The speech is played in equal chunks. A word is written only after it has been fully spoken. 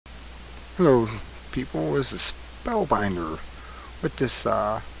Hello people, this is Spellbinder with this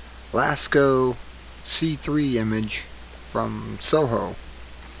LASCO C3 image from SOHO.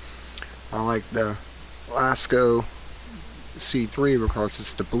 I like the LASCO C3 because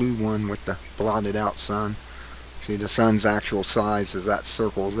it's the blue one with the blotted out sun. See, the sun's actual size is that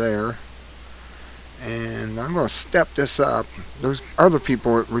circle there. And I'm going to step this up. There's other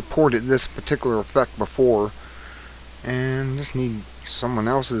people that reported this particular effect before, and just need someone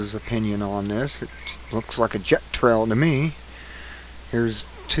else's opinion on this. It looks like a jet trail to me. Here's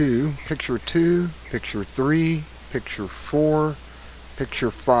picture 2, picture 3, picture 4, picture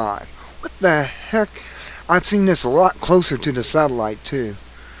 5. What the heck? I've seen this a lot closer to the satellite too.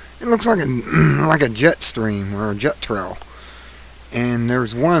 It looks like a like a jet stream or a jet trail. And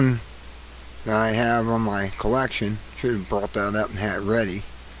there's one that I have on my collection. Should have brought that up and had it ready.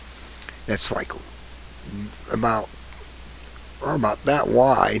 That's like about that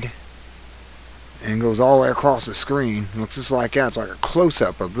wide and goes all the way across the screen. Looks just like that. It's like a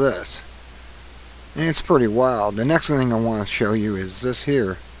close-up of this, and it's pretty wild. The next thing I want to show you is this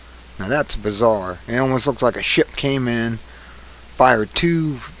here. Now that's bizarre. It almost looks like a ship came in, fired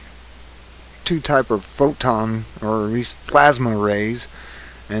two type of photon or at least plasma rays,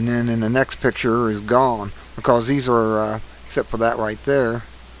 and then in the next picture is gone, because these are except for that right there,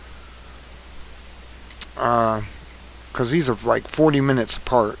 because these are like 40 minutes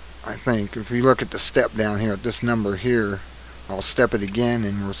apart, I think. If you look at the step down here at this number here, I'll step it again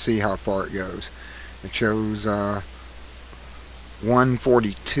and we'll see how far it goes. It shows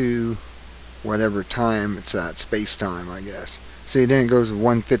 142 whatever time it's at, space time, I guess. See, then it goes to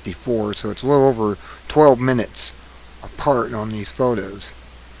 154, so it's a little over 12 minutes apart on these photos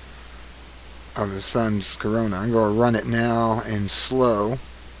of the sun's corona. I'm going to run it now in slow,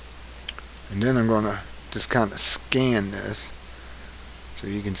 and then I'm going to just kind of scan this so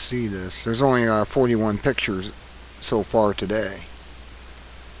you can see this. There's only 41 pictures so far today.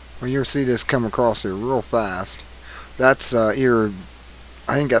 Well, you'll see this come across here real fast. That's I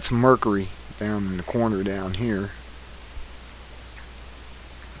think that's Mercury down in the corner down here.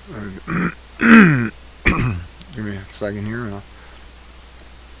 Give me a second here.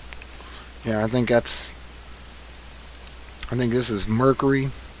 Yeah, I think this is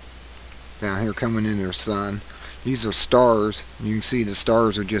Mercury down here coming in their sun. These are stars. You can see the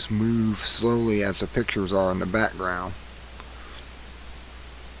stars are just move slowly as the pictures are in the background,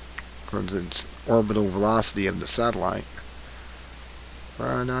 because it's orbital velocity of the satellite.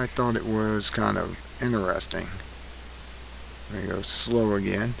 But I thought it was kind of interesting. There you go, slow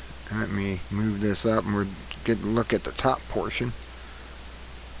again. Let me move this up and we'll get a look at the top portion.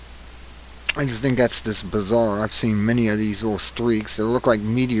 I just think that's just bizarre. I've seen many of these little streaks. They look like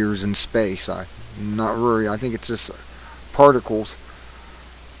meteors in space. I think it's just particles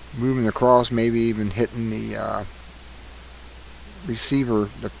moving across, maybe even hitting the receiver,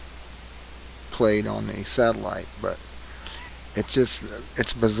 the plate on the satellite. But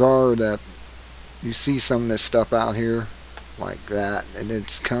it's bizarre that you see some of this stuff out here like that, and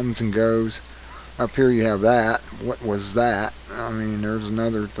it comes and goes. Up here you have that. What was that? I mean, there's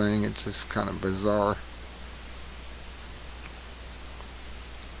another thing. It's just kind of bizarre.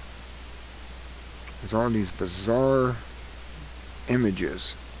 There's all these bizarre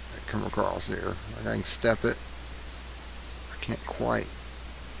images that come across here. Like, I can step it. I can't quite.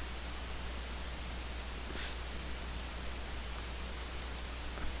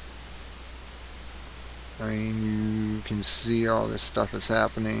 I mean, you can see all this stuff that's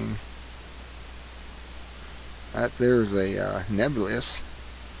happening. There's a nebulous,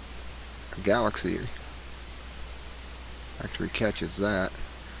 a galaxy. Actually catches that.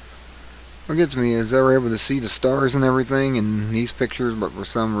 What gets me is they were able to see the stars and everything in these pictures, but for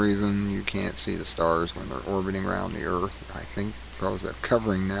some reason you can't see the stars when they're orbiting around the Earth. I think because they're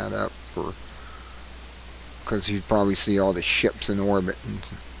covering that up because you'd probably see all the ships in orbit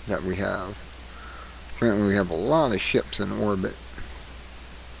that we have. Apparently we have a lot of ships in orbit.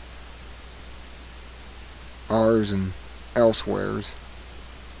 Ours and elsewhere's.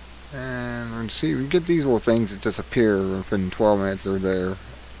 And let's see, we get these little things that disappear within 12 minutes. They're there,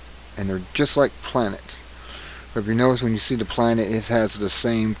 and they're just like planets. But if you notice, when you see the planet, it has the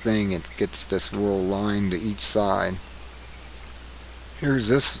same thing. It gets this little line to each side. Here's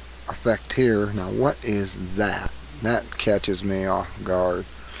this effect here. Now what is that? That catches me off guard.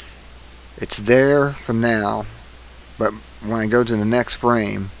 It's there for now, but when I go to the next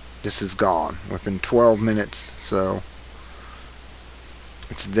frame, this is gone within 12 minutes. So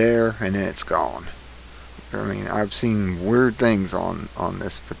it's there and then it's gone. I mean, I've seen weird things on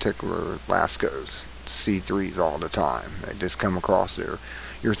this particular LASCO's C3s all the time. They just come across there.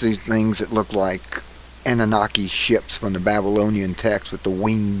 There's these things that look like Anunnaki ships from the Babylonian text with the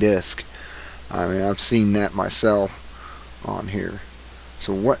winged disc. I mean, I've seen that myself on here.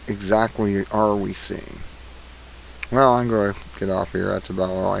 So what exactly are we seeing? Well, I'm going to get off here. That's about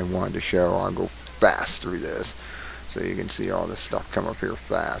all I wanted to show. I'll go fast through this so you can see all this stuff come up here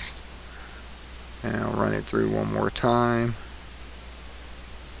fast. And I'll run it through one more time.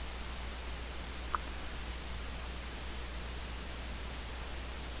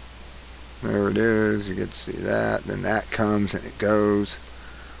 There it is. You get to see that. Then that comes and it goes.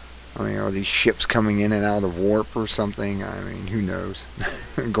 I mean, are these ships coming in and out of warp or something? I mean, who knows?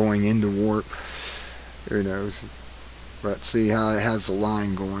 Going into warp. Who knows? But see how it has the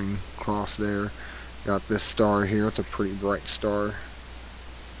line going across there. Got this star here. It's a pretty bright star.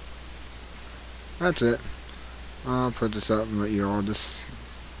 That's it. I'll put this up and let you all just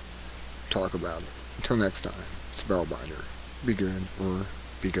talk about it. Until next time, Spellbinder. Be good or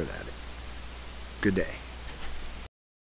be good at it. Good day.